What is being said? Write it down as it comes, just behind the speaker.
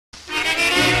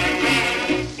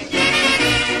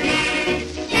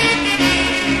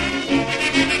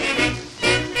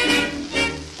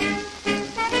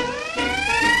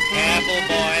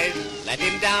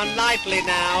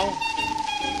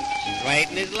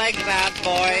Straighten his legs out,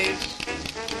 boys.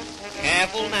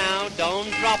 Careful now,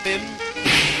 don't drop him.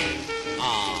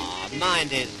 Ah, mind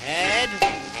his head.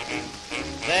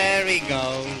 There he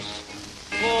goes.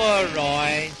 Poor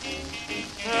Roy.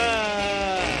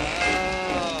 Oh,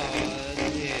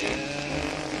 dear.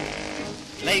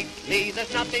 Lately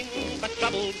there's nothing but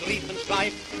trouble, grief and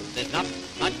strife. There's not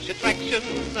much attraction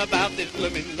about this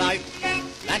blooming life.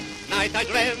 Last night I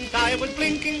dreamt I was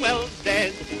blinking well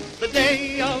dead. The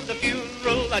day of the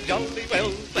funeral I jolly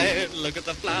well said, look at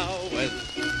the flowers,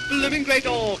 blooming great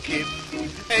orchids,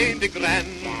 ain't it grand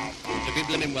to be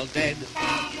blooming well dead?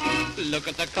 Look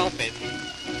at the coffin,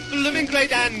 blooming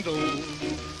great handles,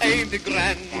 ain't it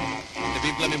grand to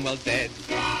be blooming well dead?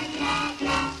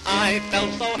 I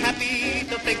felt so happy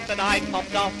to think that I'd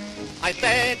popped off. I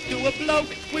said to a bloke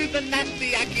with a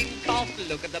nasty hacking cough,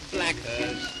 look at the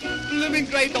Blackhurst, blooming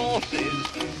great horses,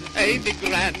 ain't it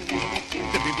grand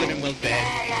to be blooming well dead?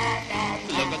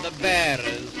 Look at the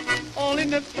bearers, all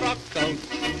in their frock coats,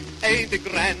 ain't it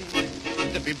grand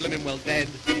to be blooming well dead?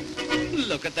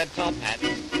 Look at their top hats,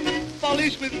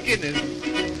 polished with Guinness,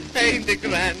 ain't it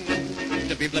grand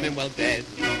to be blooming well dead?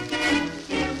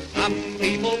 Some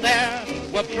people there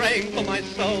were praying for my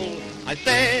soul. I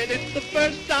said it's the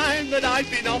first time that I've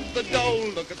been off the dole.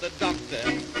 Look at the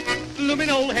doctor, bloomin'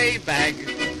 old hay bag,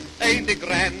 ain't it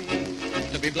grand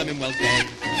to be bloomin' well dead?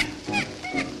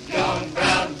 John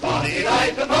Brown's body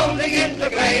lies a-molding in the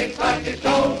grave, but his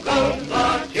soul goes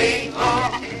marching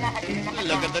on.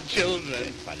 Look at the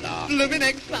children, bloomin'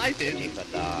 excited,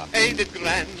 ain't it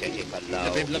grand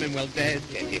to be bloomin' well dead?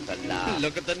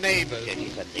 Look at the neighbors,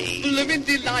 bloomin'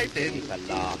 delighted,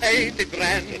 ain't it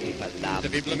grand to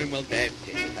be bloomin' well dead?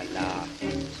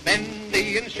 Spend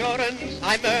the insurance,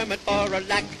 I murmured for a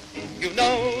lac. You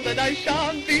know that I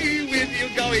shan't be with you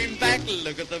going back.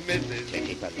 Look at the missus,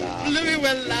 bloomin'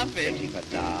 well laughing,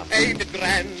 ain't it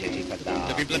grand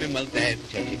to be bloomin' well dead?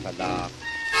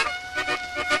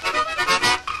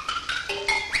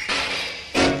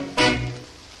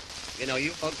 You know,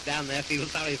 you folks down there feel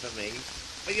sorry for me,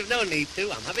 but you've no need to.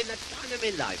 I'm having the time of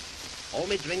my life. All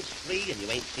my drinks free, and you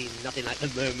ain't seen nothing like the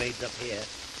mermaids up here.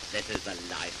 This is the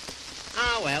life.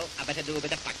 Ah, well, I better do a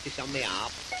bit of practice on my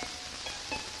harp.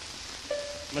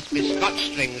 Must be Scotch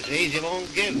strings, these you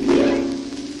won't give.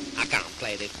 I can't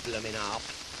play this bloomin' harp.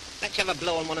 Let's have a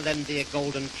blow on one of them dear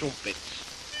golden trumpets.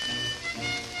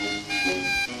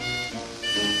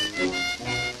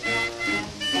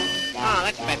 Ah,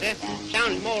 that's better.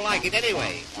 Sounds more like it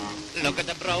anyway. Look at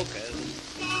the brokers,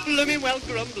 bloomin' well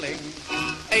grumbling,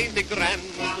 ain't it grand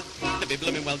to be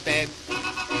bloomin' well dead?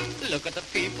 Look at the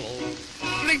people,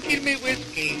 drinking me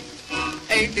whiskey,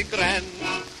 ain't it grand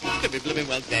to be bloomin'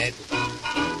 well dead?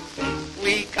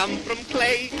 We come from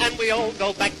clay and we all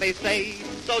go back, they say,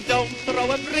 so don't throw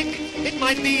a brick, it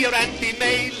might be your Auntie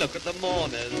May. Look at the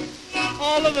mourners,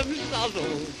 all of them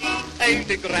sozzled, ain't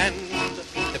it grand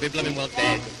to be bloomin' well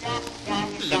dead?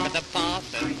 Look at the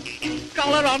parson,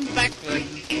 collar on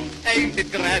backwards, ain't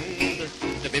it grand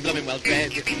to be bloomin' well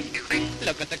dead?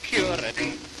 Look at the curate,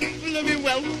 bloomin'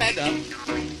 well fed up,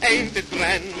 ain't it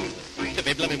grand to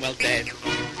be bloomin' well dead?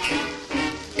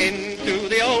 Into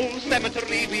the old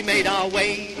cemetery we made our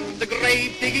way. The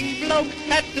grave-digging bloke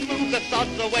had to move the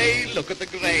sods away. Look at the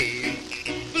grave,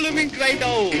 bloomin' great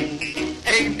old,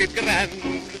 ain't it grand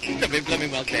to be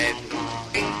bloomin' well dead?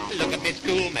 Look at me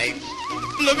schoolmates,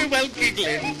 bloomin' well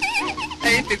giggling,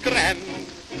 ain't it grand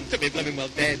to be bloomin' well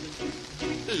dead?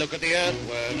 Look at the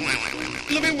earthworm,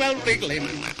 bloomin' well wriggling,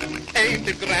 ain't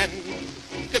it grand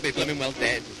to be bloomin' well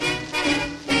dead?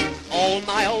 All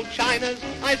my old chinas,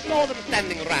 I saw them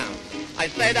standing round. I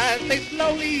said as they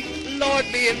slowly lowered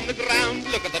me in the ground,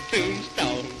 look at the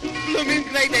tombstone, bloomin'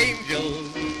 great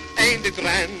angels, ain't it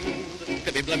grand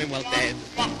to be bloomin' well dead?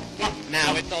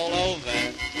 Now it's all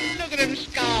over, look at them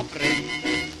scarpering,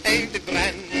 ain't it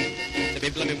grand to be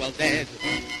bloomin' well dead?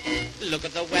 Look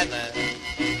at the weather,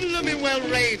 bloomin' well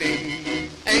raining,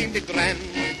 ain't it grand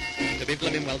to be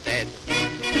bloomin' well dead?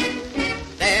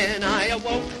 Then I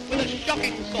awoke with a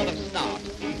shocking sort of start.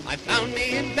 I found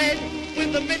me in bed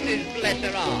with the missus, bless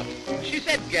her heart. She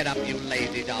said, get up, you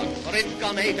lazy dog, for it's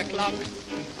gone 8 o'clock.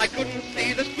 I couldn't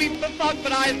see the sweep of fog,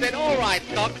 but I said, all right,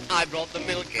 Doc. I brought the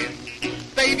milk in.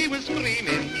 Baby was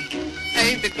screaming,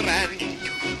 ain't it grand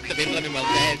to be blooming well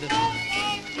dead?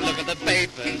 Look at the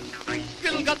papers,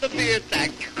 still got the beer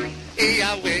tax.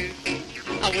 I wish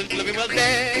I was blooming well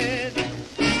dead.